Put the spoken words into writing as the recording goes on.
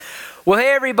Well,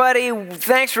 hey everybody,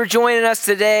 thanks for joining us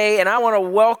today, and I want to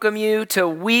welcome you to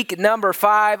week number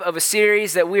 5 of a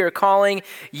series that we are calling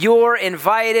You're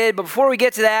Invited. But before we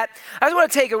get to that, I just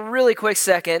want to take a really quick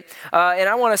second, and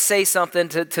I want to say something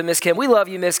to Miss Kim. We love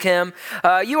you, Miss Kim.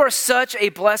 You are such a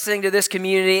blessing to this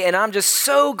community, and I'm just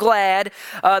so glad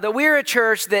that we're a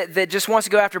church that just wants to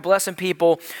go after blessing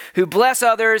people who bless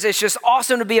others. It's just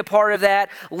awesome to be a part of that.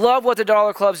 Love what the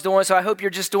Dollar Club's doing, so I hope you're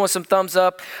just doing some thumbs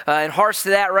up and hearts to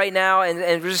that right now.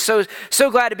 And we're just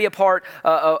so glad to be a part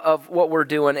of what we're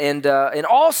doing. And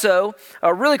also,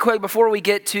 really quick, before we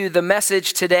get to the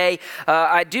message today,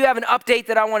 I do have an update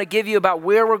that I want to give you about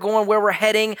where we're going, where we're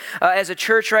heading as a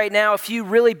church right now. A few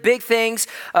really big things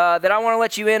that I want to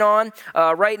let you in on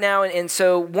right now. And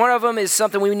so one of them is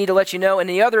something we need to let you know, and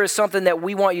the other is something that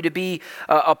we want you to be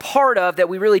a part of, that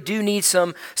we really do need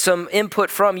some input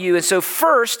from you. And so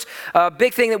first,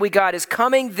 big thing that we got is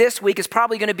coming this week is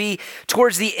probably going to be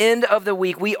towards the end of the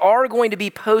week. We are going to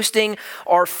be posting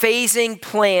our phasing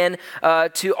plan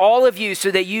to all of you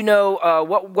so that you know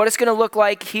what it's going to look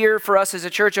like here for us as a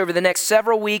church over the next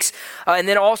several weeks, and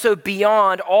then also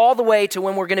beyond, all the way to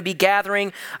when we're going to be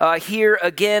gathering here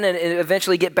again and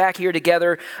eventually get back here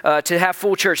together to have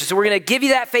full churches. So we're going to give you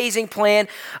that phasing plan.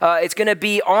 It's going to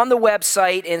be on the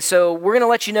website, and so we're going to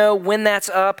let you know when that's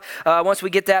up once we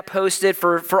get that posted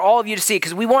for all of you to see it,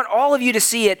 because we want all of you to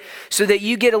see it so that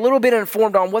you get a little bit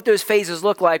informed on what those phases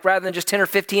look like, rather than just 10 or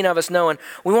 15 of us knowing.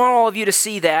 We want all of you to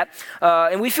see that,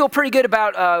 and we feel pretty good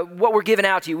about what we're giving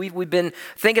out to you. We've been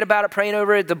thinking about it, praying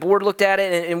over it. The board looked at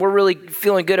it, and we're really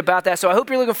feeling good about that. So I hope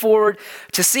you're looking forward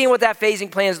to seeing what that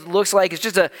phasing plan looks like. It's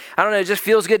just it just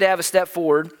feels good to have a step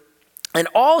forward. And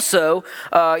also,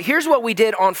 here's what we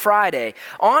did on Friday.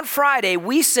 On Friday,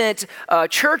 we sent,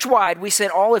 church-wide, we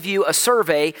sent all of you a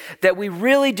survey that we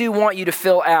really do want you to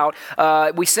fill out.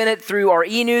 We sent it through our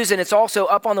e-news, and it's also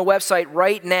up on the website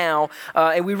right now.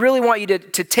 And we really want you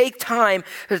to take time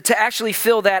to actually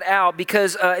fill that out,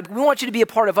 because we want you to be a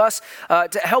part of us,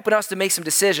 to helping us to make some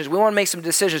decisions. We want to make some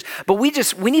decisions, but we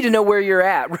need to know where you're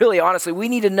at, really, honestly. We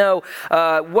need to know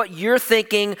what you're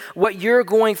thinking, what you're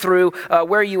going through,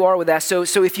 where you are with that. So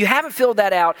if you haven't filled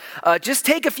that out, just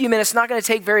take a few minutes. It's not going to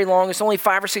take very long. It's only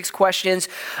 5 or 6 questions,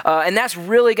 and that's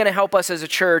really going to help us as a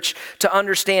church to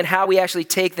understand how we actually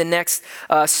take the next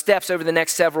steps over the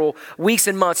next several weeks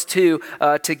and months to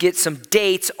get some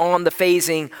dates on the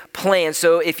phasing plan.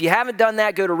 So if you haven't done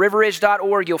that, go to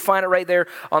riverridge.org. You'll find it right there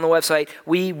on the website.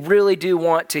 We really do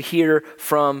want to hear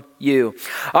from you.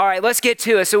 All right, let's get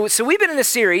to it. So we've been in a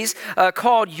series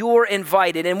called You're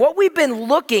Invited, and what we've been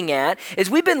looking at is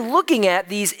at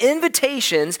these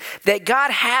invitations that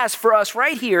God has for us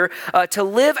right here to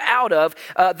live out of,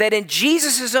 that in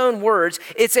Jesus' own words,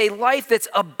 it's a life that's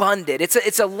abundant.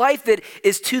 It's a life that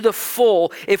is to the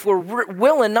full if we're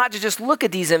willing not to just look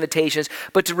at these invitations,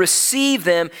 but to receive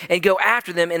them and go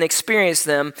after them and experience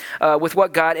them with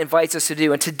what God invites us to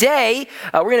do. And today,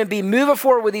 we're going to be moving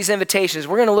forward with these invitations.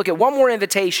 We're going to look at one more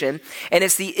invitation, and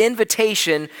it's the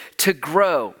invitation to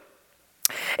grow.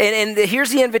 And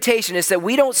here's the invitation, is that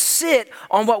we don't sit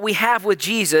on what we have with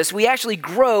Jesus. We actually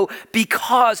grow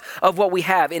because of what we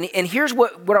have. And here's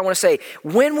what I want to say.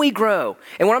 When we grow,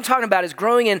 and what I'm talking about is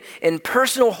growing in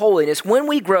personal holiness. When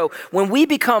we grow, when we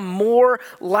become more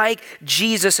like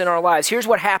Jesus in our lives, here's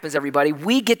what happens, everybody.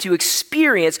 We get to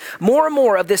experience more and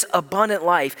more of this abundant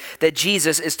life that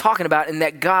Jesus is talking about and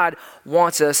that God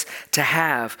wants us to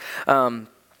have.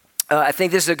 I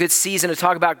think this is a good season to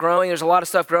talk about growing. There's a lot of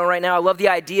stuff growing right now. I love the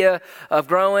idea of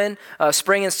growing.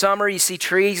 Spring and summer, you see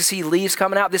trees, you see leaves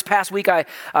coming out. This past week, I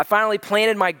finally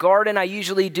planted my garden. I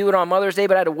usually do it on Mother's Day,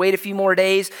 but I had to wait a few more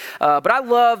days. But I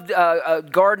loved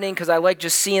gardening because I like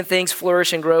just seeing things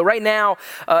flourish and grow. Right now,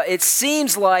 it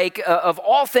seems like of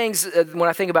all things, when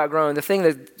I think about growing, the thing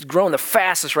that's growing the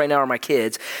fastest right now are my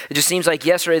kids. It just seems like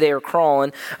yesterday they were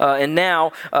crawling, and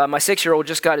now my 6-year-old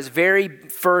just got his very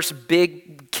first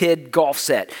big kid golf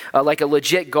set, like a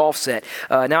legit golf set.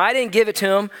 Now, I didn't give it to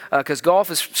him because golf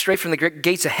is straight from the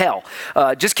gates of hell.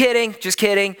 Just kidding.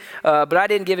 But I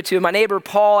didn't give it to him. My neighbor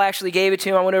Paul actually gave it to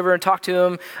him. I went over and talked to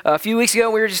him a few weeks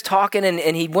ago. We were just talking,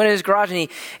 and he went in his garage and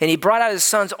he brought out his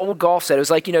son's old golf set. It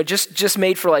was like, just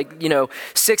made for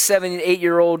 6, 7,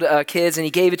 8-year-old kids, and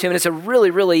he gave it to him. And it's a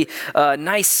really, really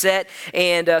nice set.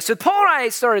 And so Paul and I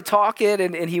started talking,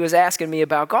 and he was asking me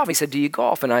about golf. He said, "Do you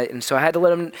golf?" And so I had to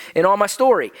let him in on my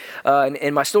story. story.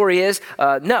 And my story is,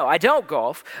 no, I don't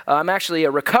golf. I'm actually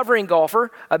a recovering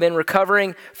golfer. I've been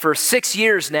recovering for 6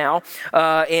 years now.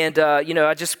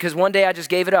 Because one day I just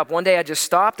gave it up. One day I just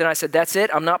stopped and I said, that's it.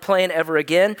 I'm not playing ever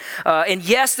again. And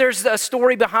yes, there's a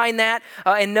story behind that.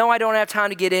 And no, I don't have time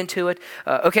to get into it.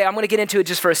 Okay, I'm going to get into it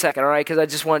just for a second, all right? Because I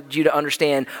just want you to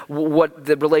understand what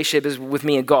the relationship is with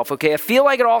me and golf, okay? I feel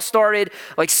like it all started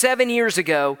like 7 years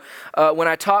ago when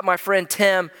I taught my friend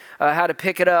Tim how to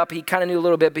pick it up. He kind of knew a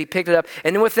little bit, but he picked it up.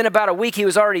 And then within about a week, he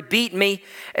was already beating me.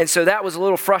 And so that was a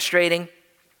little frustrating.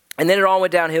 And then it all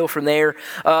went downhill from there.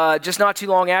 Just not too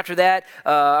long after that,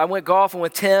 I went golfing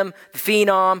with Tim, the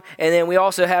Phenom, and then we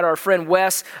also had our friend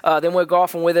Wes. Then went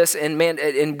golfing with us,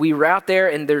 and we were out there,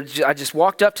 and I just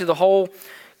walked up to the hole,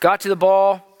 got to the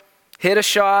ball, hit a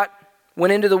shot,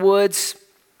 went into the woods,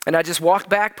 and I just walked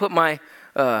back, put my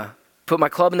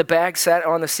club in the bag, sat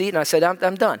on the seat, and I said,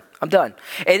 I'm done. I'm done.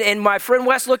 And my friend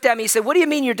Wes looked at me, he said, what do you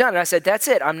mean you're done? And I said, that's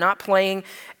it. I'm not playing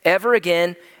ever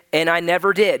again. And I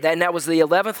never did. And that was the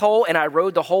 11th hole, and I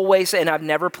rode the whole way, and I've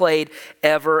never played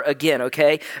ever again,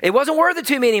 okay? It wasn't worth it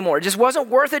to me anymore. It just wasn't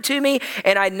worth it to me,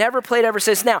 and I never played ever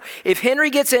since. Now, if Henry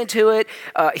gets into it,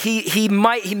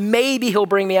 maybe he'll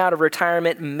bring me out of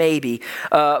retirement, maybe.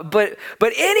 But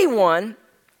anyone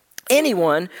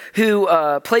who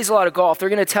plays a lot of golf, they're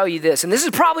going to tell you this. And this is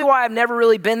probably why I've never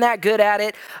really been that good at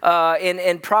it,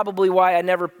 and probably why I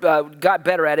never got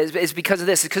better at it is because of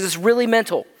this. It's because it's really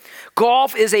mental.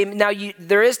 Golf is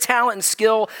there is talent and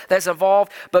skill that's involved,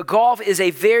 but golf is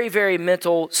a very, very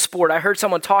mental sport. I heard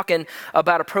someone talking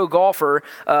about a pro golfer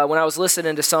when I was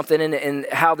listening to something and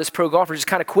how this pro golfer just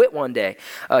kind of quit one day,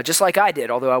 just like I did,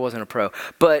 although I wasn't a pro.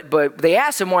 But they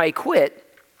asked him why he quit.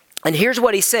 And here's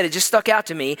what he said. It just stuck out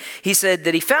to me. He said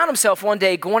that he found himself one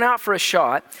day going out for a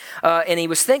shot, and he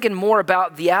was thinking more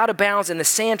about the out of bounds and the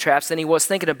sand traps than he was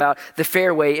thinking about the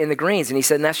fairway and the greens. And he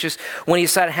said, and that's just when he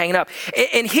decided hanging up.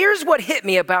 And here's what hit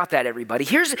me about that, everybody.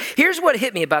 Here's what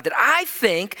hit me about that. I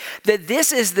think that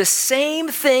this is the same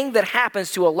thing that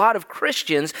happens to a lot of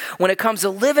Christians when it comes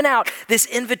to living out this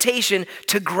invitation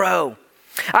to grow.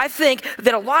 I think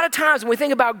that a lot of times when we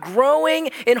think about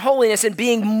growing in holiness and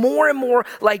being more and more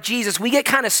like Jesus, we get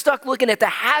kind of stuck looking at the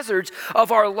hazards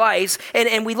of our lives,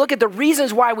 and we look at the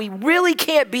reasons why we really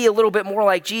can't be a little bit more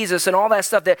like Jesus and all that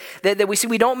stuff that we see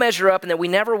we don't measure up and that we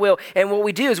never will. And what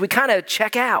we do is we kind of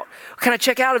check out. We kind of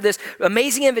check out of this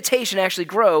amazing invitation to actually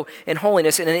grow in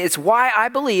holiness. And this is why I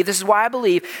believe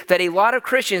that a lot of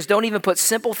Christians don't even put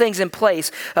simple things in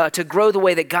place to grow the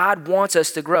way that God wants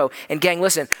us to grow. And gang,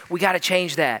 listen, we got to change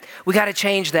that. We got to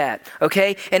change that,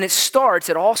 okay? And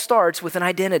it all starts with an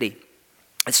identity.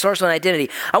 It starts with an identity.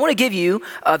 I want to give you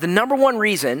the number one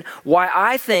reason why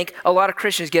I think a lot of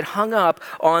Christians get hung up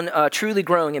on truly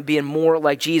growing and being more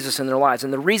like Jesus in their lives.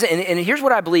 And the reason, and here's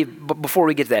what I believe before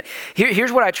we get to that.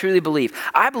 Here's what I truly believe.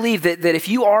 I believe that if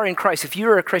you are in Christ, if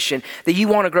you're a Christian, that you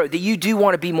want to grow, that you do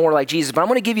want to be more like Jesus. But I'm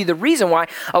going to give you the reason why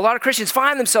a lot of Christians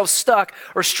find themselves stuck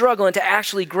or struggling to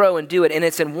actually grow and do it. And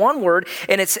it's in one word,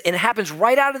 and it happens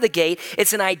right out of the gate.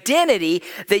 It's an identity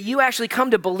that you actually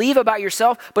come to believe about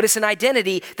yourself, but it's an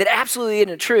identity that absolutely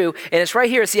isn't true, and it's right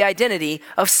here. It's the identity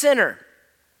of sinner.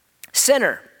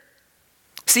 Sinner.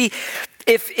 See,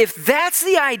 if that's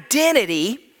the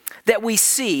identity that we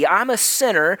see, I'm a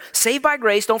sinner, saved by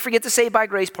grace. Don't forget the saved by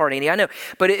grace part, Andy, I know.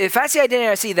 But if that's the identity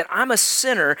I see, that I'm a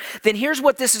sinner, then here's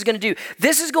what this is going to do.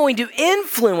 This is going to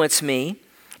influence me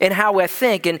and how I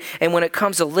think and when it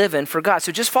comes to living for God.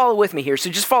 So just follow with me here. So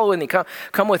just follow with me.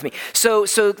 Come with me. So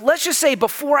let's just say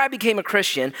before I became a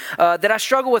Christian, that I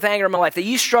struggle with anger in my life, that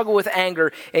you struggle with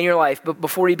anger in your life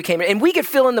before you became, and we could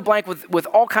fill in the blank with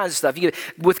all kinds of stuff,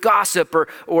 with gossip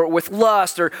or with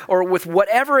lust or with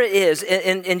whatever it is.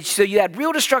 And so you had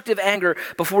real destructive anger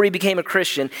before you became a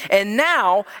Christian. And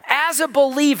now, as a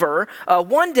believer,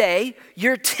 one day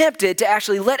you're tempted to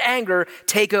actually let anger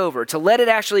take over, to let it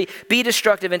actually be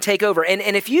destructive and take over. And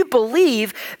if you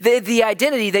believe the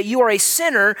identity that you are a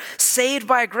sinner saved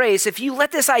by grace, if you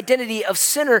let this identity of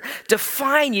sinner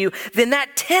define you, then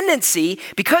that tendency,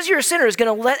 because you're a sinner, is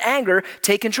going to let anger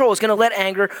take control. It's going to let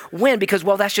anger win because,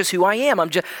 well, that's just who I am. I'm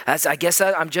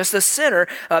just a sinner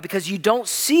because you don't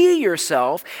see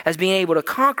yourself as being able to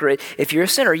conquer it if you're a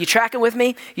sinner. Are you tracking with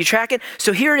me? You tracking?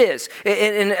 So here it is.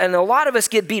 And a lot of us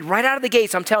get beat right out of the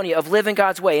gates, I'm telling you, of living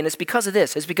God's way. And it's because of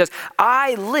this. It's because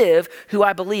I live who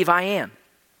I believe I am.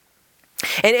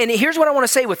 And here's what I want to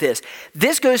say with this.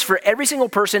 This goes for every single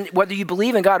person, whether you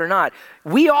believe in God or not.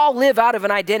 We all live out of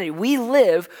an identity. We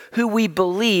live who we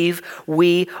believe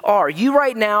we are. You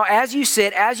right now, as you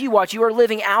sit, as you watch, you are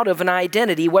living out of an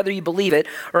identity, whether you believe it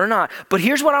or not. But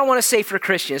here's what I want to say for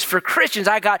Christians. For Christians,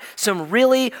 I got some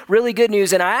really, really good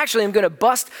news, and I actually am going to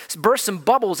burst some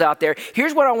bubbles out there.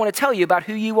 Here's what I want to tell you about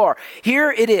who you are.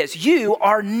 Here it is. You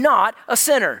are not a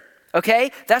sinner.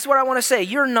 Okay? That's what I want to say.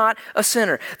 You're not a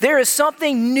sinner. There is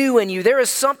something new in you. There is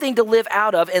something to live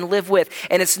out of and live with,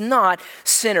 and it's not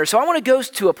sinner. So I want to go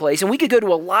to a place, and we could go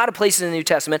to a lot of places in the New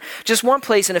Testament. Just one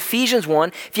place in Ephesians 1.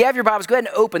 If you have your Bibles, go ahead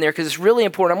and open there because it's really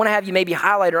important. I'm going to have you maybe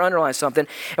highlight or underline something,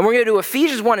 and we're going to do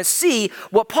Ephesians 1 and see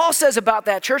what Paul says about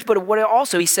that church, but what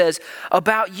also he says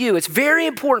about you. It's very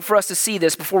important for us to see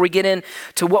this before we get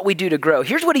into what we do to grow.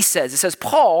 Here's what he says. It says,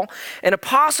 Paul, an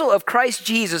apostle of Christ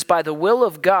Jesus by the will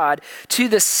of God, to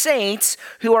the saints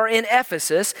who are in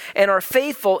Ephesus and are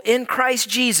faithful in Christ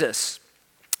Jesus.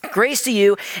 Grace to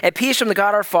you and peace from the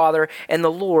God our Father and the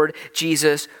Lord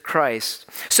Jesus Christ.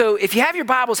 So if you have your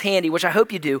Bibles handy, which I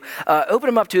hope you do, open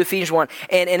them up to Ephesians 1.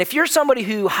 And if you're somebody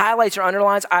who highlights or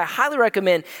underlines, I highly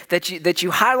recommend that you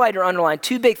highlight or underline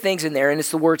two big things in there, and it's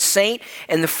the word saint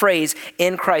and the phrase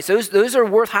in Christ. Those are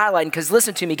worth highlighting because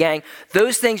listen to me, gang,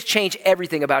 those things change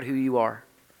everything about who you are.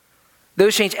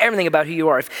 Those change everything about who you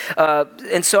are.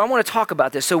 And so I want to talk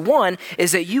about this. So one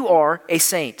is that you are a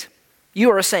saint. You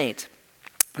are a saint.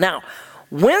 Now,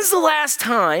 when's the last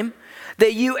time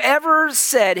that you ever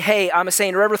said, hey, I'm a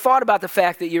saint, or ever thought about the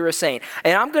fact that you're a saint?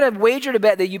 And I'm going to wager to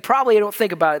bet that you probably don't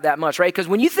think about it that much, right? Because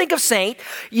when you think of saint,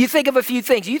 you think of a few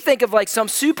things. You think of like some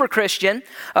super Christian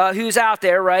who's out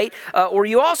there, right? Or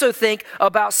you also think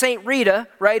about Saint Rita,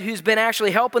 right? Who's been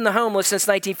actually helping the homeless since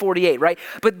 1948, right?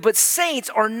 But saints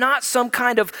are not some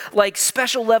kind of like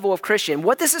special level of Christian.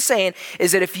 What this is saying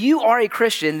is that if you are a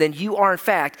Christian, then you are in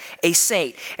fact a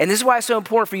saint. And this is why it's so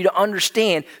important for you to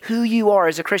understand who you are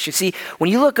as a Christian. See, when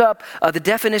you look up the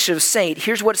definition of saint,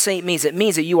 here's what saint means. It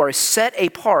means that you are set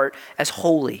apart as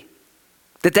holy.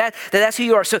 That's who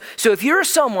you are. So if you're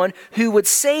someone who would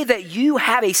say that you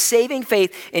have a saving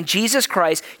faith in Jesus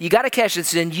Christ, you got to catch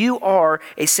this, and you are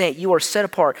a saint. You are set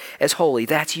apart as holy.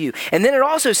 That's you. And then it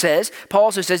also says, Paul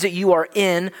also says that you are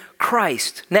in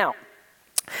Christ. Now,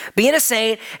 being a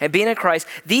saint and being in Christ,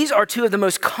 these are two of the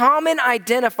most common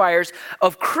identifiers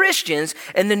of Christians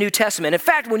in the New Testament. In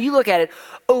fact, when you look at it,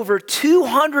 over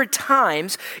 200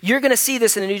 times, you're going to see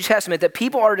this in the New Testament, that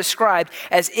people are described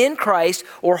as in Christ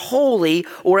or holy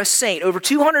or a saint. Over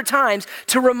 200 times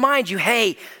to remind you,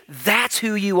 hey, that's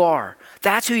who you are.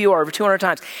 That's who you are, over 200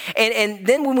 times. And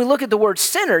then when we look at the word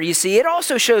sinner, you see, it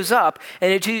also shows up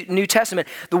in the New Testament.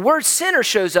 The word sinner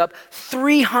shows up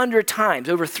 300 times.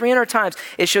 Over 300 times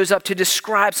it shows up to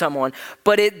describe someone,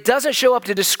 but it doesn't show up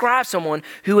to describe someone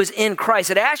who is in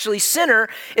Christ. It actually, sinner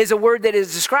is a word that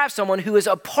describes someone who is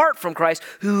apart from Christ,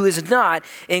 who is not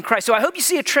in Christ. So I hope you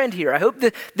see a trend here. I hope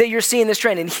that you're seeing this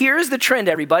trend. And here's the trend,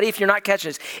 everybody, if you're not catching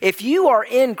this. If you are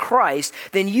in Christ,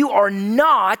 then you are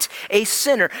not a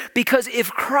sinner, because if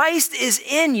Christ is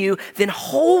in you, then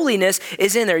holiness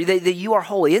is in there, that you are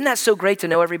holy. Isn't that so great to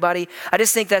know, everybody? I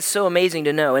just think that's so amazing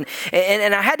to know. And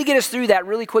I had to get us through that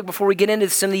really quick before we get into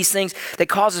some of these things that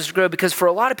cause us to grow, because for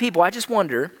a lot of people,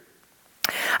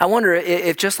 I wonder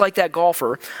if just like that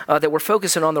golfer, that we're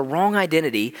focusing on the wrong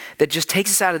identity that just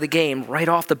takes us out of the game right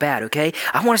off the bat, okay?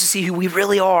 I want us to see who we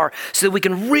really are so that we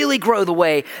can really grow the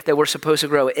way that we're supposed to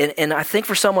grow. And I think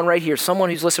for someone right here,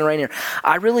 someone who's listening right here,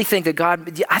 I really think that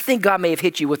God may have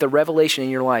hit you with a revelation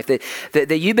in your life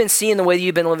that you've been seeing the way that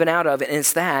you've been living out of it, and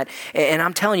it's that. And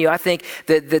I'm telling you, I think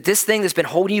that this thing that's been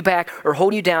holding you back or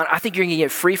holding you down, I think you're going to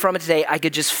get free from it today. I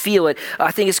could just feel it.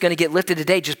 I think it's going to get lifted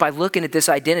today just by looking at this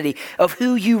identity of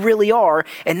who you really are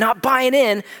and not buying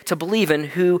in to believing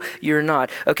who you're not.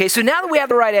 Okay, so now that we have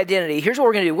the right identity, here's what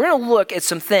we're going to do. We're going to look at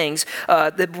some things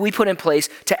that we put in place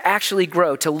to actually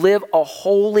grow, to live a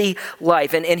holy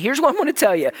life. And here's what I'm going to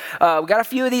tell you. We got a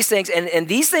few of these things, and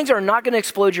these things are not going to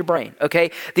explode your brain,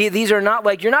 okay? These are not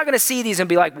like, you're not going to see these and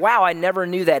be like, wow, I never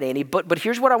knew that, Andy. But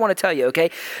here's what I want to tell you,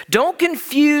 okay? Don't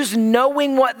confuse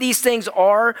knowing what these things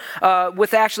are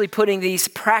with actually putting these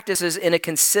practices in a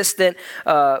consistent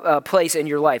place in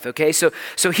your life, okay? So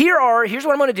here's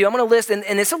what I'm going to do. I'm going to list, and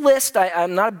it's a list.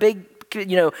 I'm not a big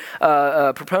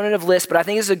proponent of lists, but I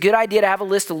think it's a good idea to have a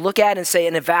list to look at and say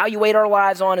and evaluate our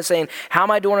lives on, and saying, how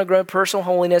am I doing to grow personal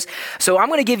holiness? So I'm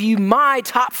going to give you my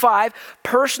top 5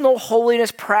 personal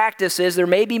holiness practices. There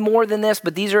may be more than this,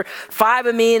 but these are 5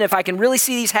 of me, and if I can really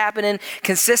see these happening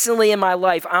consistently in my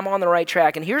life, I'm on the right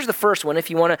track. And here's the first one, if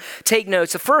you want to take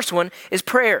notes. The first one is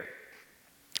prayer.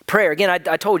 Prayer, again,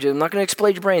 I told you, I'm not going to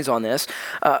explode your brains on this,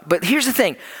 but here's the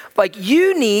thing. Like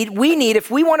we need,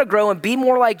 if we want to grow and be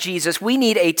more like Jesus, we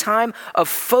need a time of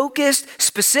focused,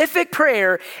 specific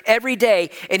prayer every day.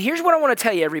 And here's what I want to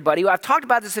tell you, everybody. I've talked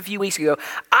about this a few weeks ago.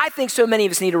 I think so many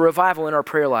of us need a revival in our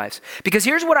prayer lives. Because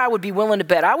here's what I would be willing to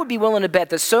bet. I would be willing to bet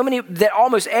that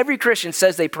almost every Christian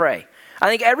says they pray. I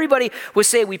think everybody would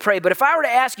say we pray, but if I were to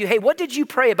ask you, hey, what did you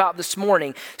pray about this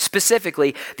morning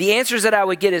specifically? The answers that I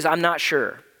would get is, I'm not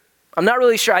sure. I'm not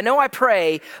really sure. I know I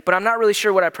pray, but I'm not really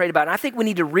sure what I prayed about. And I think we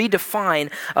need to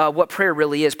redefine what prayer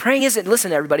really is. Praying isn't,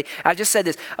 listen everybody, I just said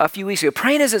this a few weeks ago.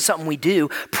 Praying isn't something we do.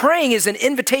 Praying is an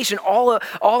invitation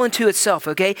all into itself,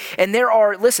 okay? And there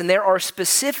are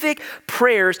specific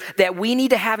prayers that we need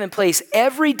to have in place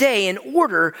every day in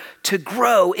order to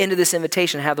grow into this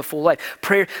invitation and have the full life.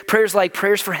 Prayers like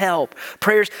prayers for help,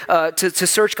 prayers to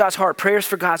search God's heart, prayers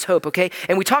for God's hope, okay?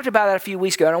 And we talked about that a few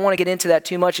weeks ago. I don't want to get into that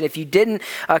too much. And if you didn't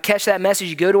catch that message,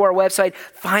 you go to our website,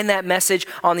 find that message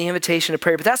on the invitation to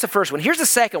prayer. But that's the first one. Here's the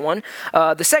second one.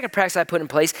 The second practice I put in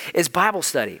place is Bible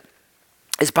study.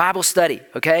 It's Bible study,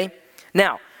 okay?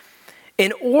 Now,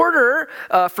 in order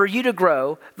for you to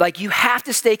grow, like you have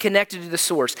to stay connected to the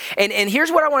source. And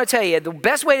here's what I want to tell you. The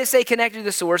best way to stay connected to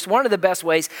the source, one of the best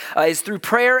ways is through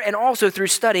prayer and also through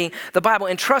studying the Bible.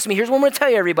 And trust me, here's what I'm going to tell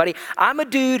you, everybody. I'm a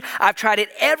dude. I've tried it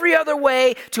every other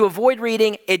way to avoid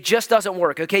reading. It just doesn't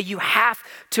work, okay? You have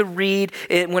to read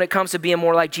it when it comes to being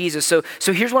more like Jesus. So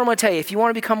here's what I'm going to tell you. If you want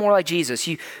to become more like Jesus,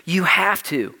 you have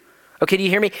to. Okay, do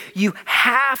you hear me? You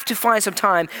have to find some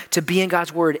time to be in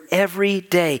God's word every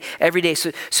day.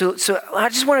 So I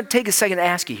just want to take a second to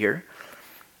ask you here.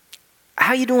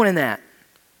 How you doing in that?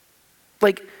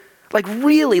 Like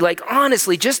really, like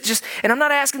honestly, just, and I'm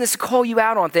not asking this to call you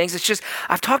out on things. It's just,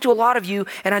 I've talked to a lot of you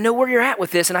and I know where you're at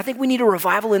with this. And I think we need a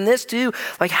revival in this too.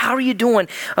 Like, how are you doing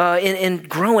in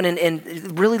growing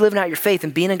and really living out your faith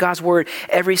and being in God's word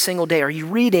every single day? Are you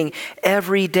reading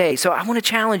every day? So I want to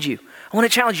challenge you.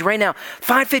 Right now.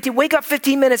 Wake up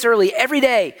 15 minutes early every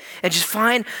day and just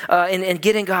find and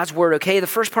get in God's word, okay? The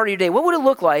first part of your day. What would it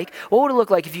look like? What would it look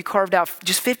like if you carved out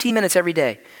just 15 minutes every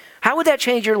day? How would that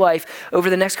change your life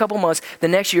over the next couple months, the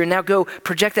next year? Now go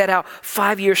project that out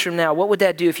 5 years from now. What would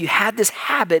that do if you had this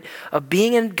habit of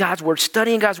being in God's word,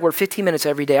 studying God's word 15 minutes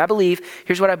every day?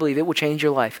 Here's what I believe, it will change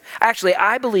your life. Actually,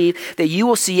 I believe that you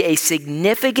will see a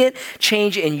significant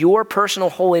change in your personal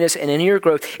holiness and in your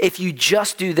growth if you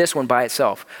just do this one by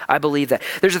itself. I believe that.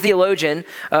 There's a theologian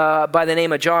by the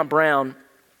name of John Brown.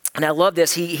 And I love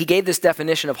this. He gave this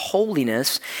definition of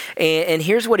holiness. And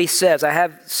here's what he says. I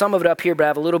have some of it up here, but I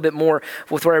have a little bit more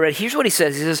with what I read. Here's what he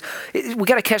says. He says, we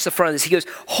got to catch the front of this. He goes,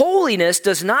 holiness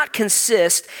does not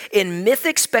consist in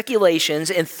mythic speculations,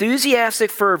 enthusiastic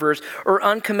fervors, or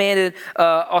uncommanded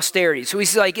austerities. So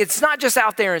he's like, it's not just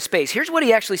out there in space. Here's what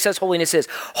he actually says holiness is.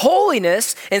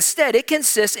 Holiness, instead, it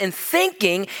consists in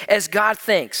thinking as God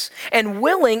thinks and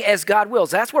willing as God wills.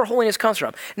 That's where holiness comes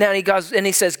from. Now,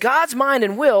 he says, God's mind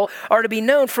and will are to be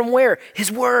known from where?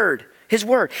 His word.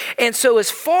 And so as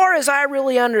far as I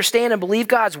really understand and believe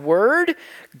God's word,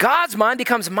 God's mind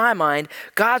becomes my mind,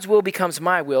 God's will becomes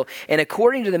my will. And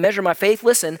according to the measure of my faith,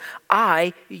 listen,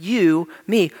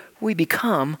 we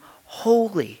become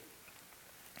holy.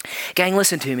 Gang,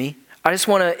 listen to me. I just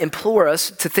want to implore us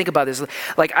to think about this.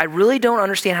 Like, I really don't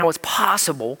understand how it's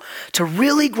possible to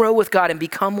really grow with God and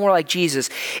become more like Jesus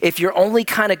if you're only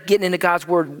kind of getting into God's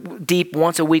word deep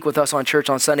once a week with us on church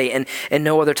on Sunday and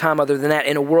no other time other than that,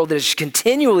 in a world that is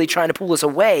continually trying to pull us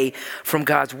away from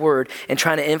God's word and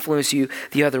trying to influence you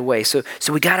the other way. So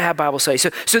we got to have Bible study.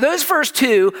 So those first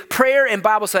two, prayer and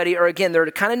Bible study, are, again, they're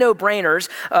kind of no-brainers.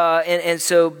 And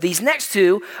so these next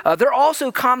two, they're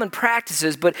also common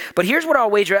practices, but here's what I'll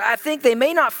wager. I think they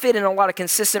may not fit in a lot of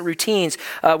consistent routines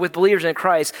with believers in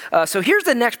Christ. So here's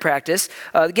the next practice,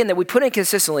 again, that we put in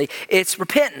consistently. It's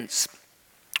repentance.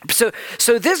 So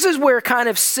this is where kind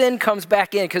of sin comes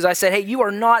back in, because I said, hey, you are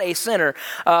not a sinner.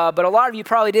 But a lot of you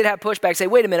probably did have pushback, say,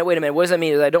 wait a minute, what does that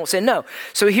mean that I don't sin? No.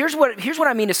 So here's what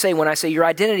I mean to say when I say your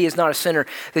identity is not a sinner,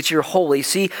 that you're holy.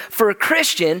 See, for a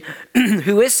Christian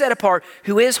who is set apart,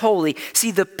 who is holy,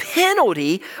 see, the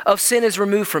penalty of sin is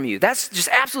removed from you. That's just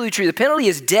absolutely true. The penalty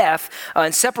is death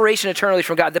and separation eternally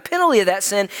from God. The penalty of that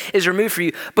sin is removed for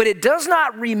you, but it does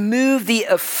not remove the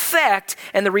effect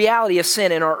and the reality of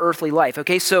sin in our earthly life,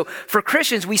 okay? So for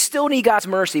Christians, we still need God's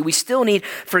mercy. We still need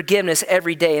forgiveness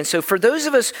every day. And so for those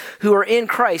of us who are in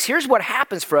Christ, here's what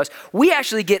happens for us. We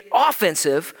actually get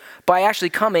offensive by actually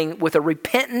coming with a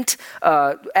repentant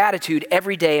attitude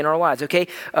every day in our lives, okay?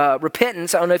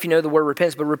 Repentance, I don't know if you know the word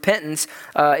repentance, but repentance,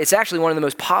 it's actually one of the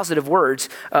most positive words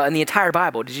in the entire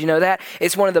Bible. Did you know that?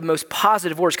 It's one of the most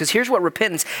positive words, because here's what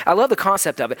repentance, I love the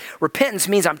concept of it. Repentance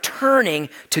means I'm turning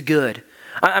to good.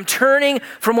 I'm turning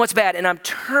from what's bad and I'm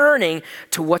turning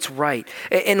to what's right.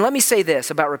 And let me say this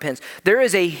about repentance. There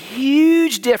is a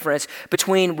huge difference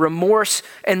between remorse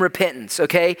and repentance,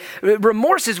 okay?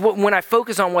 Remorse is when I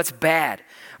focus on what's bad.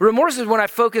 Remorse is when I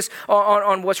focus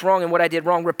on what's wrong and what I did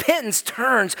wrong. Repentance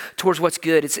turns towards what's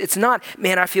good. It's not,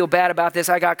 man, I feel bad about this.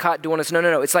 I got caught doing this.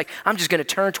 No. It's like, I'm just going to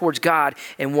turn towards God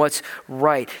and what's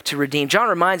right to redeem. John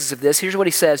reminds us of this. Here's what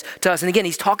he says to us. And again,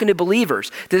 he's talking to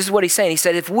believers. This is what he's saying. He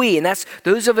said, if we, and that's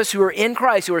those of us who are in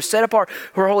Christ, who are set apart,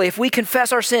 who are holy, if we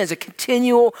confess our sins, a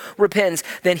continual repentance,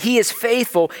 then he is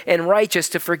faithful and righteous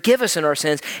to forgive us in our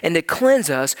sins and to cleanse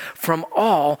us from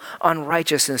all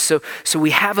unrighteousness. So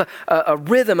we have a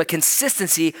rhythm, a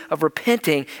consistency of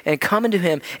repenting and coming to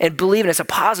him and believing it's a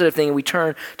positive thing, and we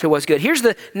turn to what's good. Here's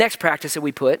the next practice that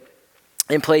we put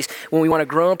in place when we want to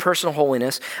grow in personal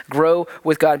holiness, grow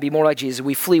with God, and be more like Jesus.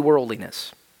 We flee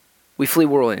worldliness. We flee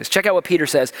worldliness. Check out what Peter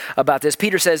says about this.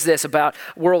 Peter says this about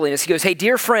worldliness. He goes, hey,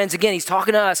 dear friends, again, he's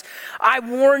talking to us. I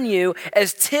warn you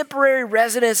as temporary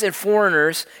residents and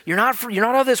foreigners, you're not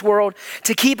of this world,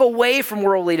 to keep away from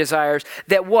worldly desires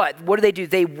that what? What do?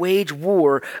 They wage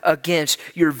war against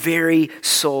your very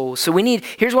soul. So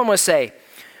here's what I'm going to say.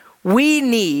 We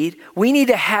need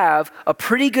to have a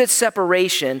pretty good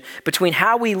separation between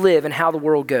how we live and how the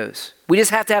world goes. We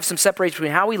just have to have some separation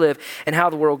between how we live and how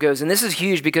the world goes. And this is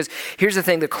huge because here's the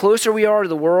thing. The closer we are to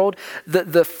the world,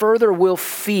 the further we'll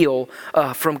feel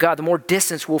from God, the more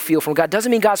distance we'll feel from God. Doesn't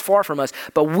mean God's far from us,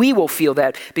 but we will feel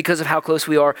that because of how close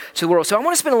we are to the world. So I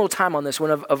want to spend a little time on this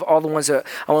one of all the ones that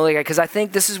I want to look at, because I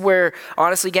think this is where,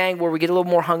 honestly, gang, where we get a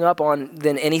little more hung up on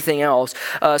than anything else.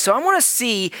 So I want to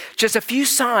see just a few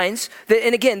signs,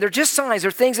 and again, they're just signs.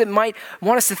 They're things that might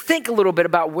want us to think a little bit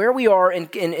about where we are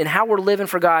and how we're living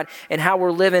for God and how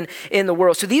we're living in the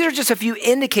world. So these are just a few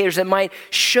indicators that might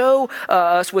show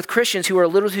us with Christians who are a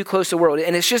little too close to the world.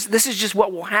 And this is just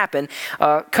what will happen.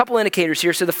 A couple indicators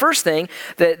here. So the first thing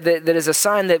that is a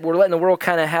sign that we're letting the world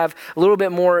kind of have a little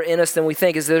bit more in us than we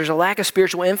think is that there's a lack of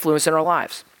spiritual influence in our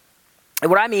lives. And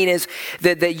what I mean is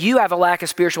that you have a lack of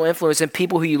spiritual influence in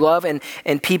people who you love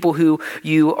and people who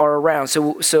you are around.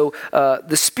 So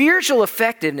the spiritual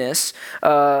effectiveness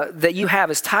that you have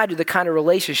is tied to the kind of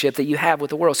relationship that you have with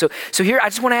the world. So here, I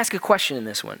just want to ask a question in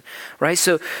this one, right?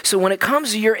 So when it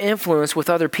comes to your influence with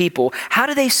other people, how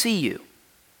do they see you?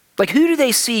 Like, who do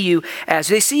they see you as?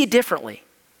 Do they see you differently?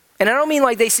 And I don't mean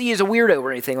like they see you as a weirdo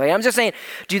or anything. Like, I'm just saying,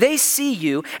 do they see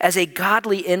you as a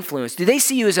godly influence? Do they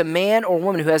see you as a man or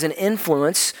woman who has an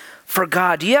influence for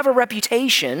God? Do you have a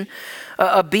reputation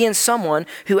of being someone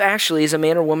who actually is a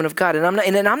man or woman of God? And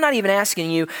I'm not even asking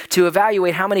you to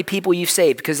evaluate how many people you've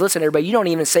saved, because listen, everybody, you don't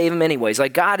even save them anyways.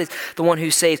 Like, God is the one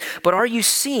who saves. But are you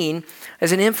seen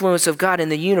as an influence of God in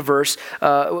the universe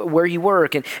where you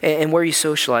work and where you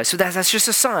socialize? So that's just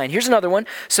a sign. Here's another one.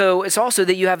 So it's also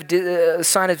that you have a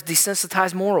sign of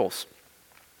desensitized morals.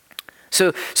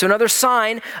 So another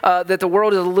sign that the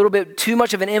world is a little bit too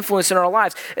much of an influence in our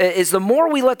lives is the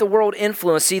more we let the world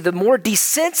influence, the more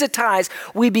desensitized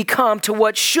we become to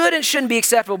what should and shouldn't be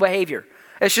acceptable behavior.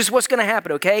 It's just what's going to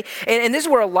happen, okay? And this is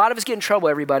where a lot of us get in trouble,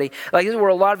 everybody. Like, this is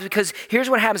where a lot of, because here's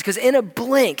what happens. Because in a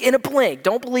blink,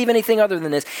 don't believe anything other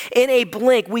than this. In a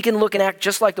blink, we can look and act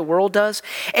just like the world does.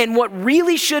 And what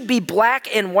really should be black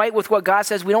and white with what God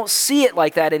says, we don't see it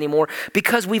like that anymore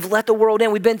because we've let the world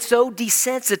in. We've been so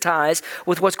desensitized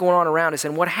with what's going on around us.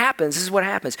 And what happens, this is what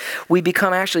happens. We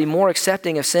become actually more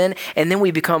accepting of sin, and then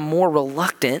we become more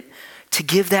reluctant to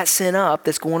give that sin up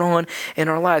that's going on in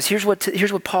our lives. Here's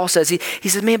what Paul says. He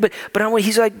says, man, but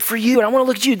he's like, for you, and I want to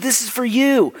look at you. This is for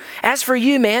you. As for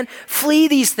you, man, flee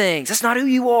these things. That's not who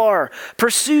you are.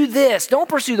 Pursue this. Don't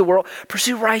pursue the world.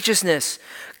 Pursue righteousness,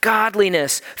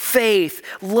 godliness, faith,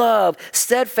 love,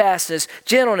 steadfastness,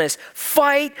 gentleness.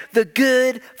 Fight the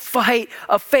good fight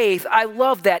of faith. I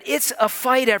love that. It's a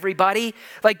fight, everybody.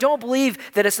 Like, don't believe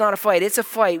that it's not a fight. It's a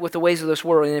fight with the ways of this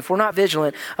world. And if we're not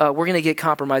vigilant, we're going to get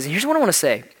compromised. And here's what I want to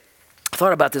say. I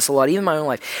thought about this a lot, even in my own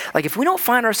life. Like, if we don't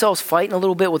find ourselves fighting a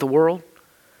little bit with the world,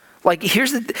 like,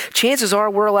 here's the chances are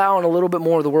we're allowing a little bit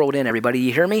more of the world in, everybody.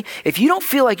 You hear me? If you don't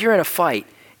feel like you're in a fight,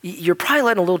 you're probably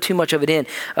letting a little too much of it in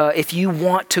if you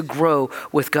want to grow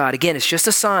with God. Again, it's just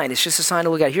a sign. It's just a sign to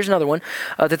look at. Here's another one,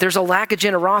 that there's a lack of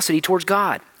generosity towards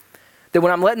God. That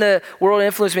when I'm letting the world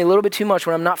influence me a little bit too much,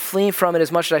 when I'm not fleeing from it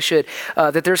as much as I should,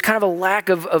 that there's kind of a lack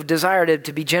of desire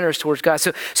to be generous towards God.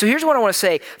 So here's what I want to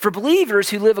say. For believers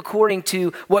who live according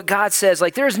to what God says,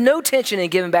 like there's no tension in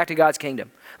giving back to God's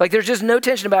kingdom. Like there's just no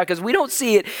tension about it because we don't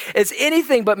see it as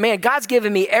anything but, man, God's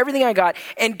given me everything I got.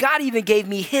 And God even gave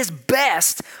me his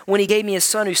best when he gave me his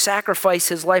son who sacrificed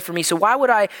his life for me. So why would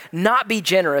I not be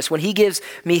generous when he gives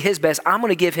me his best? I'm going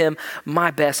to give him my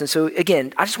best. And so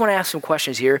again, I just want to ask some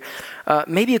questions here.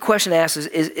 Maybe a question to ask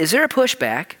is there a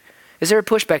pushback? Is there a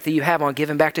pushback that you have on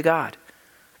giving back to God?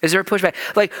 Is there a pushback?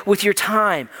 Like with your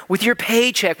time, with your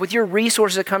paycheck, with your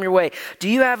resources that come your way, do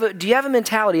you have a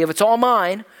mentality of it's all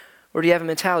mine? Or do you have a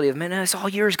mentality of, man, no, it's all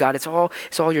yours, God. It's all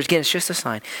yours. Again, it's just a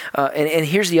sign. And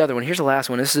here's the other one. Here's the last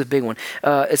one. This is a big one.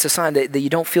 It's a sign that you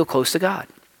don't feel close to God.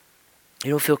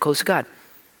 You don't feel close to God.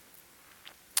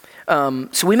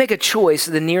 So we make a choice,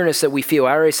 the nearness that we feel.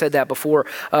 I already said that before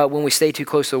when we stay too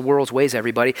close to the world's ways,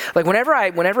 everybody. Like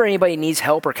whenever anybody needs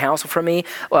help or counsel from me,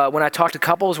 when I talk to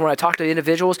couples, when I talk to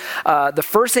individuals, the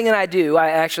first thing that I do, I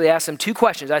actually ask them two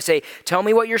questions. I say, tell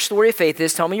me what your story of faith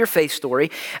is. Tell me your faith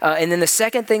story. And then the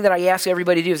second thing that I ask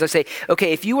everybody to do is I say,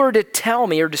 okay, if you were to tell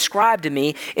me or describe to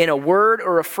me in a word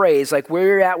or a phrase, like where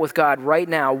you're at with God right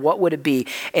now, what would it be?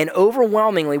 And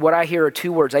overwhelmingly, what I hear are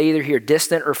two words. I either hear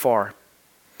distant or far.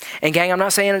 And gang, I'm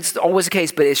not saying it's always the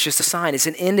case, but it's just a sign. It's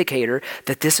an indicator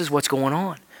that this is what's going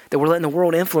on, that we're letting the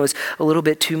world influence a little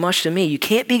bit too much to me. You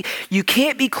can't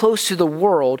be close to the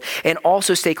world and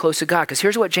also stay close to God. Because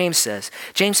here's what James says.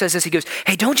 James says this. He goes,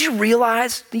 hey, don't you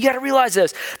realize, you got to realize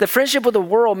this, the friendship with the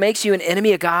world makes you an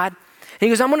enemy of God. And he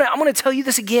goes, I'm going to tell you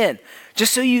this again,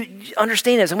 just so you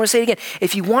understand this. I'm going to say it again.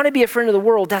 If you want to be a friend of the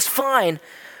world, that's fine.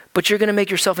 But you're going to make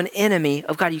yourself an enemy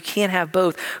of God. You can't have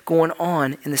both going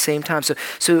on in the same time.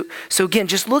 So again,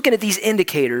 just looking at these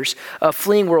indicators of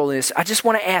fleeing worldliness, I just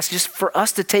want to ask, just for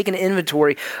us to take an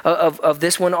inventory of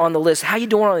this one on the list. How you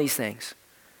doing on these things?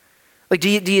 Like, do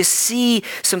you see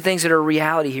some things that are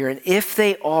reality here? And if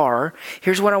they are,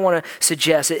 here's what I want to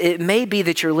suggest. It may be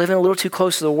that you're living a little too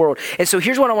close to the world. And so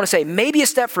here's what I want to say. Maybe a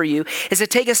step for you is to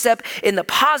take a step in the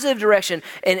positive direction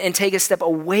and take a step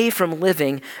away from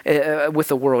living with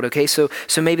the world, okay? So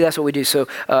maybe that's what we do. So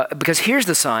because here's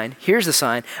the sign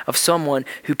of someone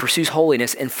who pursues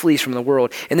holiness and flees from the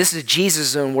world. And this is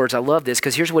Jesus' own words. I love this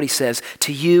because here's what he says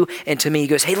to you and to me. He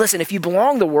goes, hey, listen, if you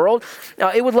belong to the world,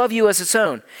 it would love you as its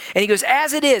own. And he goes,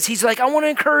 as it is, he's like, I want to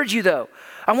encourage you though.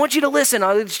 I want you to listen.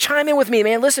 Chime in with me,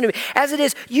 man. Listen to me. As it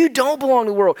is, you don't belong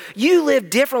to the world. You live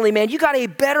differently, man. You got a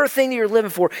better thing that you're living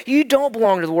for. You don't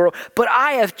belong to the world, but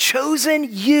I have chosen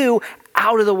you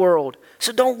out of the world.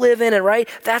 So don't live in it, right?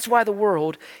 That's why the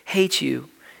world hates you.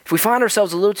 If we find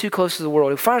ourselves a little too close to the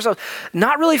world, if we find ourselves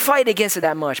not really fighting against it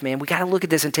that much, man, we got to look at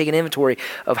this and take an inventory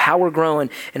of how we're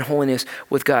growing in holiness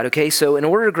with God, okay? So in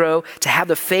order to grow, to have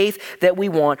the faith that we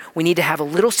want, we need to have a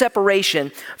little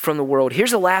separation from the world.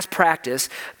 Here's the last practice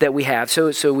that we have.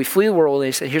 So we flee the world, and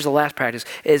he said, here's the last practice,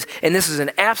 and this is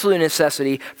an absolute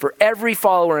necessity for every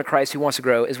follower in Christ who wants to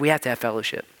grow, is we have to have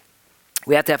fellowship.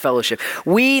 We have to have fellowship.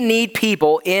 We need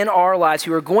people in our lives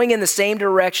who are going in the same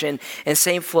direction and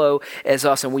same flow as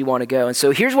us, and we want to go. And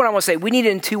so here's what I want to say. We need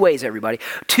it in two ways, everybody.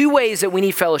 Two ways that we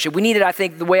need fellowship. We need it, I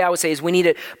think, the way I would say is we need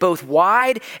it both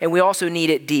wide and we also need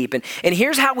it deep. And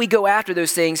here's how we go after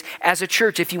those things as a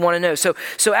church, if you want to know. So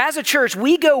as a church,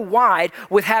 we go wide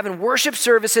with having worship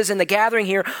services and the gathering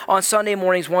here on Sunday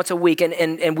mornings once a week.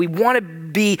 And we want to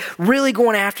be really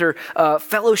going after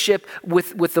fellowship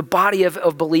with the body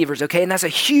of believers, okay? And that's a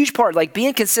huge part. Like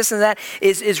being consistent in that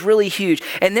is really huge.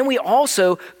 And then we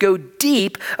also go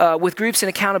deep with groups and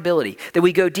accountability, that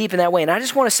we go deep in that way. And I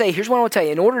just want to say, here's what I want to tell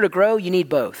you. In order to grow, you need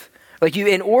both. Like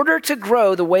in order to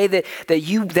grow the way that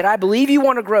I believe you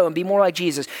want to grow and be more like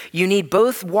Jesus, you need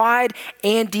both wide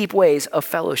and deep ways of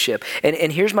fellowship.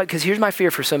 And here's my fear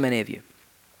for so many of you.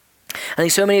 I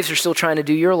think so many of us are still trying to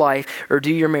do your life or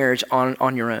do your marriage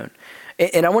on your own.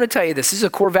 And I want to tell you this is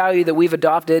a core value that we've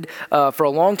adopted for a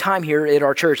long time here at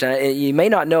our church. And you may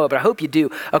not know it, but I hope you do.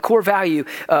 A core value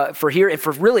for here and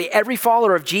for really every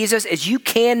follower of Jesus is you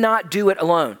cannot do it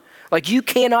alone. Like you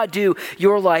cannot do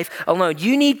your life alone.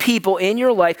 You need people in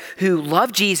your life who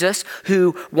love Jesus,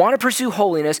 who want to pursue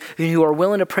holiness, and who are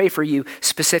willing to pray for you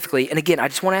specifically. And again, I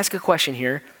just want to ask a question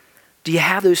here. Do you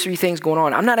have those three things going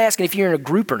on? I'm not asking if you're in a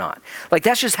group or not. Like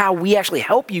that's just how we actually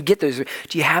help you get those.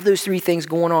 Do you have those three things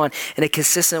going on in a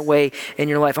consistent way in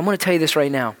your life? I'm going to tell you this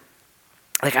right now.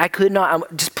 Like I could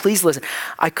not, just please listen,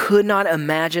 I could not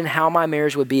imagine how my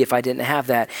marriage would be if I didn't have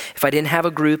that. If I didn't have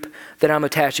a group that I'm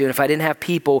attached to, and if I didn't have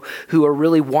people who are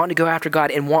really wanting to go after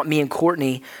God and want me and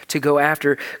Courtney to go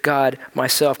after God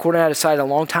myself. Courtney and I decided a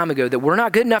long time ago that we're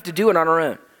not good enough to do it on our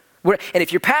own. And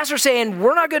if your pastor's saying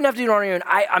we're not good enough to do it on our own,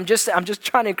 I'm just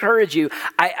trying to encourage you.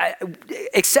 I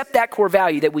accept that core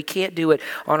value that we can't do it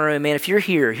on our own, man. If you're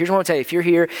here, here's what I want to tell you. If you're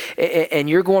here and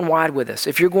you're going wide with us,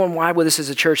 if you're going wide with us as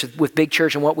a church, with Big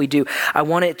Church and what we do, I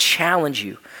want to challenge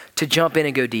you to jump in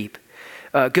and go deep.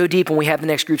 Go deep when we have the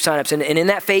next group signups. And in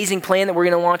that phasing plan that we're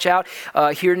going to launch out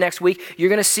here next week, you're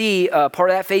going to see part of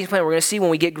that phasing plan. We're going to see when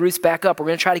we get groups back up. We're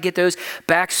going to try to get those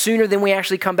back sooner than we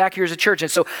actually come back here as a church. And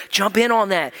so jump in on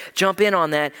that.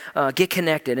 Get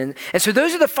connected. And so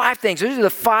those are the 5 things. Those are the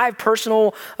 5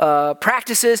 personal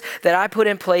practices that I put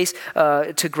in place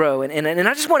to grow. And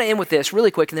I just want to end with this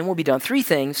really quick, and then we'll be done. 3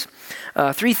 things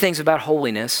about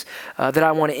holiness that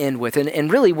I want to end with. And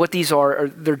really what these are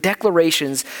they're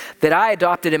declarations that I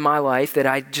adopted in my life that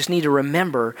I just need to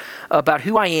remember about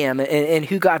who I am and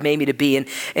who God made me to be.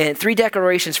 And 3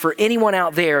 declarations for anyone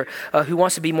out there who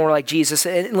wants to be more like Jesus.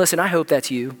 And listen, I hope that's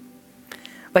you.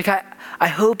 Like I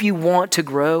hope you want to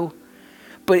grow,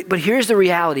 but here's the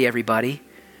reality, everybody.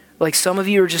 Like some of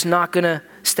you are just not going to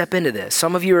step into this.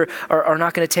 Some of you are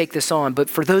not going to take this on. But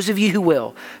for those of you who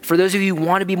will, for those of you who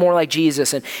want to be more like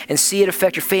Jesus and see it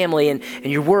affect your family and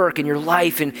your work and your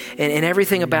life and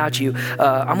everything about you,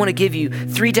 I'm going to give you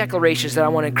 3 declarations that I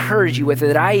want to encourage you with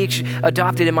that I each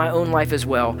adopted in my own life as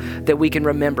well that we can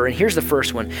remember. And here's the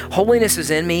first one. Holiness is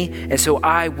in me, and so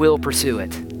I will pursue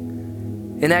it.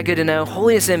 Isn't that good to know?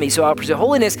 Holiness in me, so I'll pursue.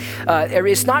 Holiness,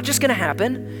 it's not just going to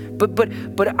happen.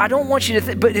 But I don't want you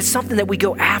to but it's something that we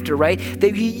go after, right?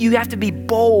 That you have to be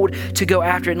bold to go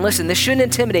after it. And listen, this shouldn't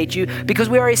intimidate you because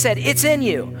we already said it's in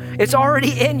you. It's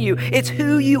already in you. It's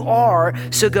who you are,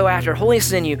 so go after it. Holiness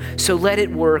is in you, so let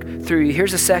it work through you.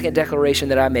 Here's the second declaration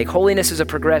that I make. Holiness is a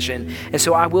progression, and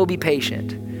so I will be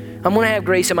patient. I'm going to have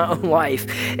grace in my own life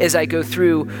as I go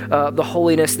through the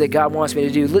holiness that God wants me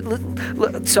to do.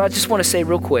 So I just want to say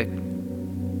real quick,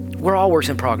 we're all works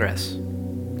in progress.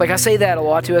 Like I say that a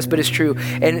lot to us, but it's true.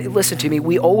 And listen to me,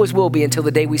 we always will be until the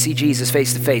day we see Jesus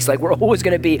face to face. Like we're always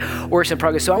going to be works in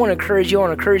progress. So I want to encourage you. I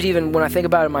want to encourage even when I think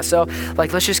about it myself,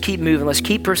 like let's just keep moving. Let's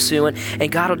keep pursuing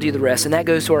and God will do the rest. And that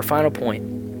goes to our final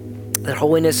point, that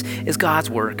holiness is God's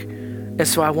work. And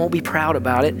so I won't be proud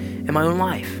about it in my own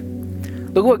life.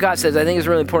 Look what God says. I think it's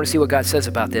really important to see what God says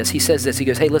about this. He says this. He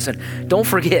goes, hey, listen, don't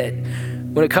forget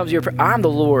when it comes to I'm the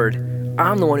Lord.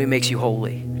 I'm the one who makes you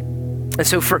holy. And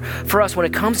so for us, when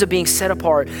it comes to being set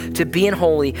apart, to being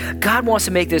holy, God wants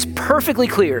to make this perfectly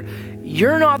clear.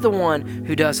 You're not the one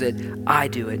who does it. I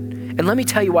do it. And let me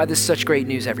tell you why this is such great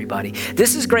news, everybody.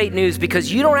 This is great news because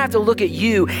you don't have to look at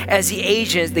you as the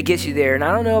agent that gets you there. And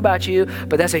I don't know about you,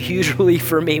 but that's a huge relief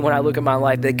for me when I look at my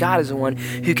life, that God is the one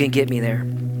who can get me there.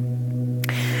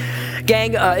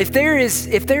 Gang, if there is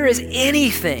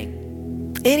anything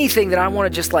that I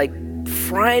want to just like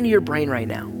fry into your brain right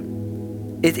now,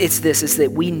 it's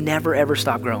that we never ever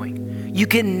stop growing. You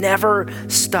can never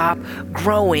stop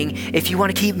growing if you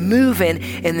want to keep moving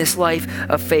in this life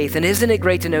of faith. And isn't it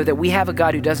great to know that we have a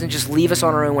God who doesn't just leave us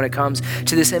on our own when it comes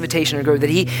to this invitation to grow, that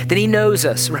he knows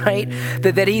us, right?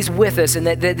 That he's with us and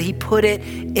that he put it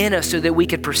in us so that we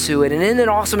could pursue it. And isn't it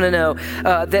awesome to know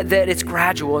that it's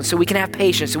gradual, and so we can have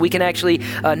patience, so we can actually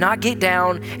not get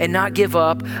down and not give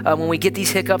up when we get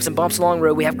these hiccups and bumps along the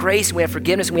road. We have grace and we have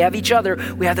forgiveness and we have each other.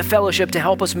 We have the fellowship to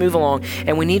help us move along.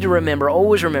 And we need to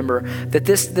always remember that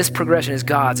this progression is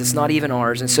God's. It's not even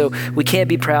ours. And so we can't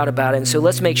be proud about it. And so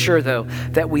let's make sure, though,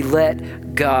 that we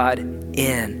let God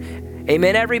in.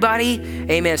 Amen, everybody?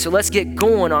 Amen. So let's get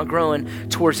going on growing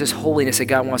towards this holiness that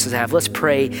God wants us to have. Let's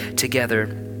pray together.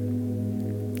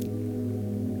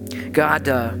 God,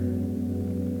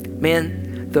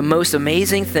 man, the most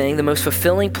amazing thing, the most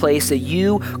fulfilling place that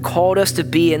you called us to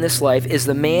be in this life is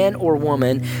the man or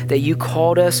woman that you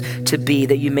called us to be,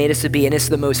 that you made us to be. And it's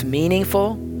the most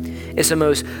meaningful, it's the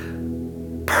most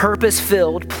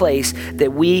purpose-filled place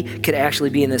that we could actually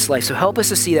be in this life. So help us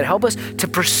to see that. Help us to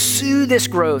pursue this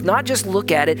growth, not just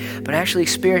look at it, but actually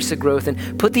experience the growth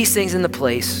and put these things into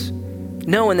place,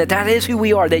 knowing that is who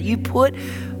we are, that you put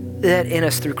that in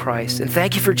us through Christ. And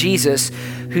thank you for Jesus,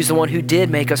 who's the one who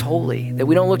did make us holy, that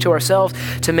we don't look to ourselves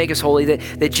to make us holy,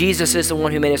 that Jesus is the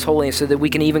one who made us holy, and so that we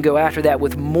can even go after that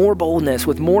with more boldness,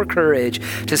 with more courage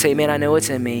to say, man, I know it's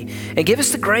in me. And give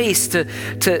us the grace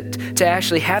to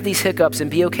actually have these hiccups and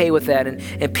be okay with that,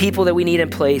 and people that we need in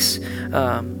place,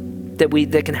 that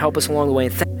that can help us along the way.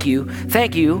 And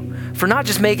thank you for not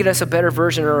just making us a better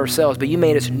version of ourselves, but you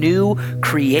made us new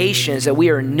creations, that we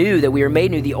are new, that we are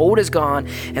made new. The old is gone,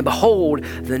 and behold,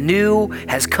 the new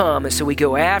has come. And so we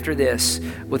go after this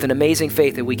with an amazing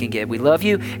faith that we can give. We love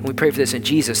you, and we pray for this in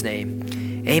Jesus' name.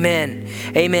 Amen.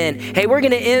 Amen. Hey, we're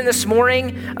going to end this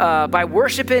morning by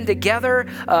worshiping together.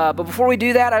 But before we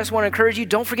do that, I just want to encourage you,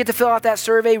 don't forget to fill out that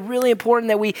survey. Really important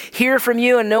that we hear from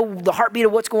you and know the heartbeat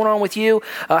of what's going on with you.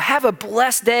 Have a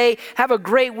blessed day. Have a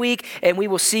great week, and we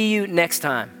will see you next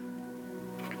time.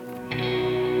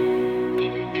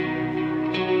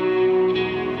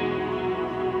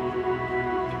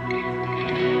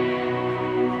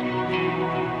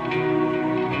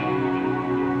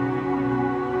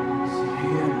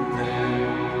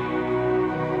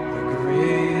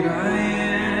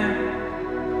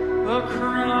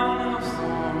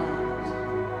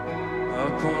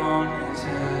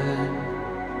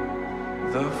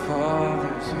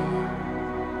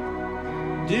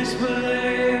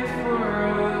 Display for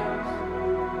us,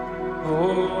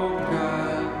 oh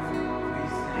God, we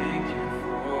thank you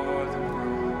for the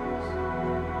cross.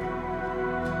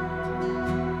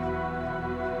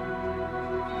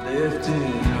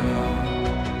 Lifted up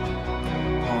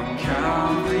on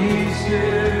Calvary's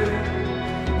hill,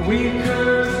 we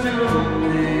cursed your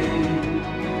name,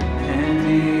 and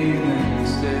even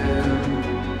still,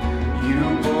 you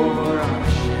bore our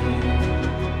shame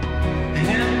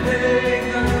and paid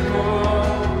the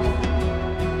cost.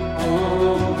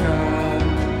 Oh God,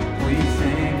 we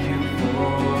thank you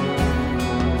for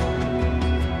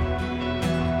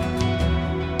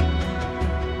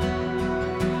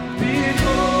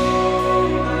behold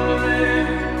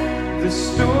the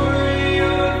story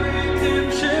of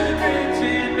redemption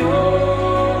written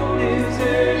on his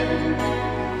head.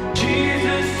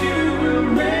 Jesus, you will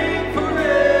reign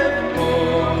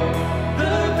forevermore.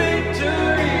 The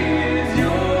victory is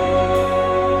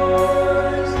yours.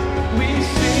 We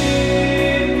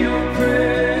sing your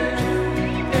praise,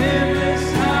 endless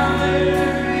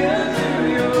hallelujah to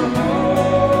your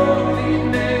holy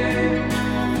name.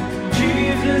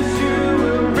 Jesus, you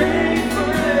will reign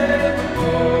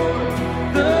forevermore.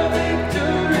 The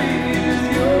victory is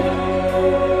yours.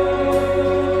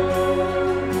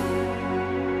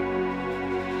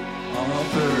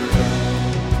 Offer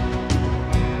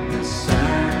the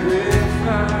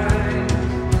sacrifice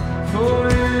for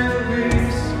every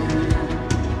sin.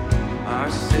 Our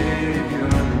Savior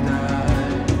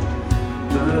died,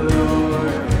 the Lord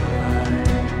of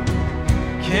life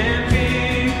can't be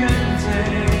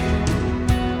contained.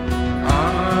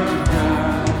 Our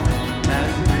God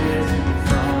has risen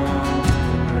from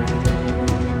the grave.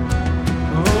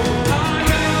 Oh, our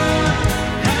God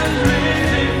has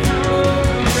risen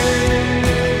from the grave.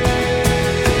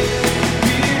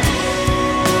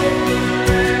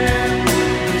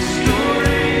 The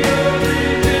story of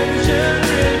redemption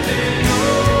written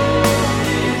on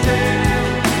his head.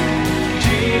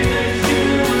 Jesus, you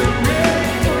will reign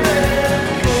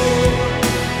forevermore.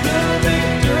 The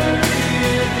victory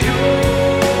is yours.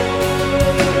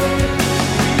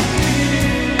 We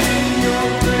sing your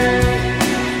praise,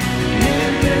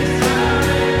 endless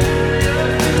hallelujah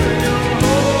to your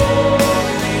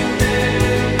holy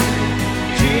name.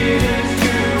 Jesus,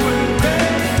 you will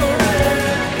reign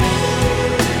forevermore.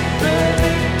 The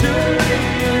victory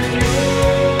is yours.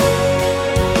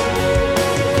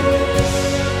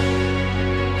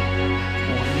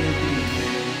 When the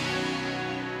day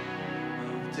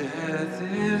of death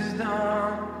is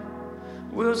done,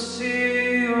 we'll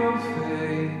see your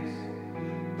face,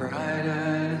 bright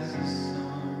as the sun.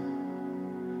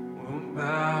 We'll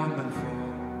bow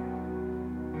before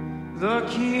the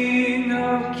King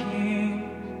of Kings.